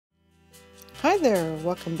Hi there,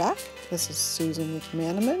 welcome back. This is Susan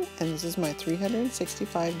McManaman, and this is my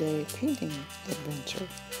 365-day painting adventure.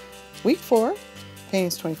 Week 4,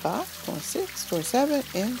 paintings 25, 26, 27,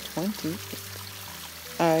 and 28.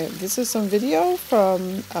 This is some video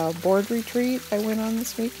from a board retreat I went on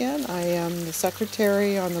this weekend. I am the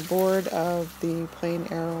secretary on the board of the Plain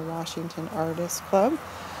Arrow Washington Artists Club.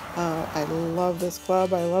 I love this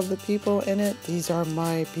club. I love the people in it. These are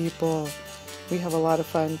my people. We have a lot of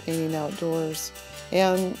fun painting outdoors.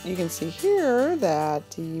 And you can see here that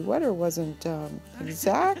the weather wasn't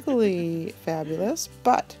exactly fabulous,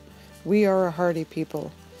 but we are a hardy people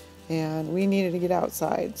and we needed to get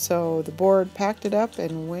outside. So the board packed it up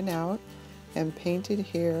and went out and painted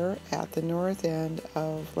here at the north end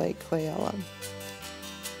of Lake Cle Elum.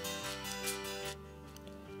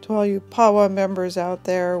 To all you PAWA members out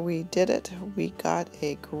there, we did it. We got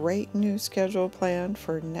a great new schedule planned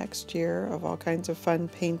for next year of all kinds of fun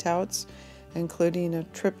paint outs, including a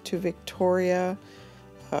trip to Victoria,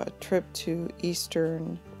 a trip to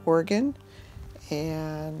Eastern Oregon,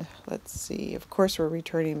 and let's see, of course we're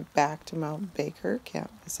returning back to Mount Baker. Can't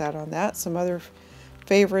miss out on that. Some other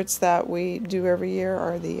favorites that we do every year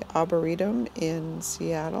are the Arboretum in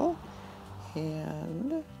Seattle,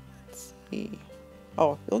 and let's see.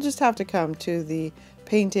 Oh, you'll just have to come to the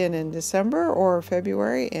Paint in December or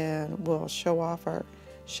February and we'll show off our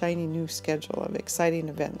shiny new schedule of exciting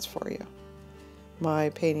events for you. My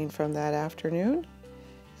painting from that afternoon.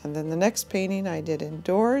 And then the next painting I did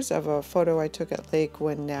indoors of a photo I took at Lake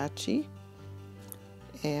Wenatchee.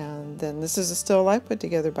 And then this is a still life put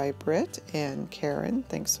together by Britt and Karen.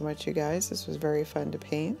 Thanks so much, you guys. This was very fun to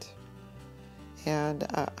paint. And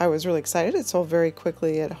I was really excited. It sold very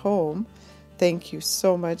quickly at home. Thank you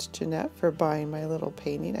so much, Jeanette, for buying my little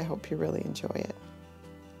painting. I hope you really enjoy it.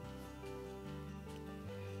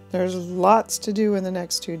 There's lots to do in the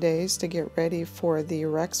next 2 days to get ready for the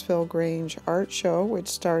Rexville Grange Art Show, which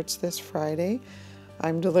starts this Friday.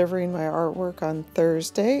 I'm delivering my artwork on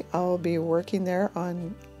Thursday. I'll be working there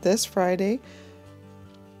on this Friday.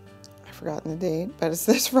 I've forgotten the date, but it's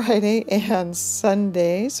this Friday and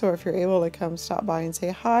Sunday. So if you're able to come stop by and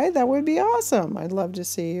say hi, that would be awesome. I'd love to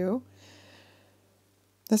see you.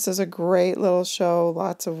 This is a great little show,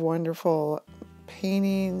 lots of wonderful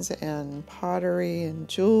paintings and pottery and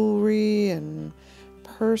jewelry and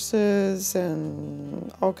purses and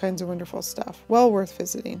all kinds of wonderful stuff. Well worth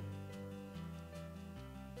visiting.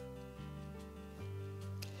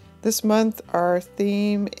 This month our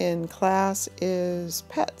theme in class is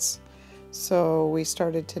pets. So we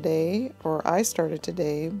started today, or I started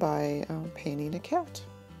today, by painting a cat.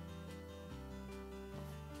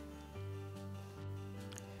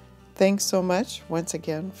 Thanks so much once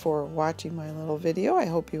again for watching my little video. I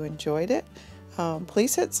hope you enjoyed it.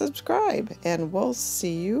 Please hit subscribe and we'll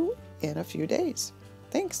see you in a few days.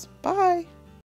 Thanks. Bye.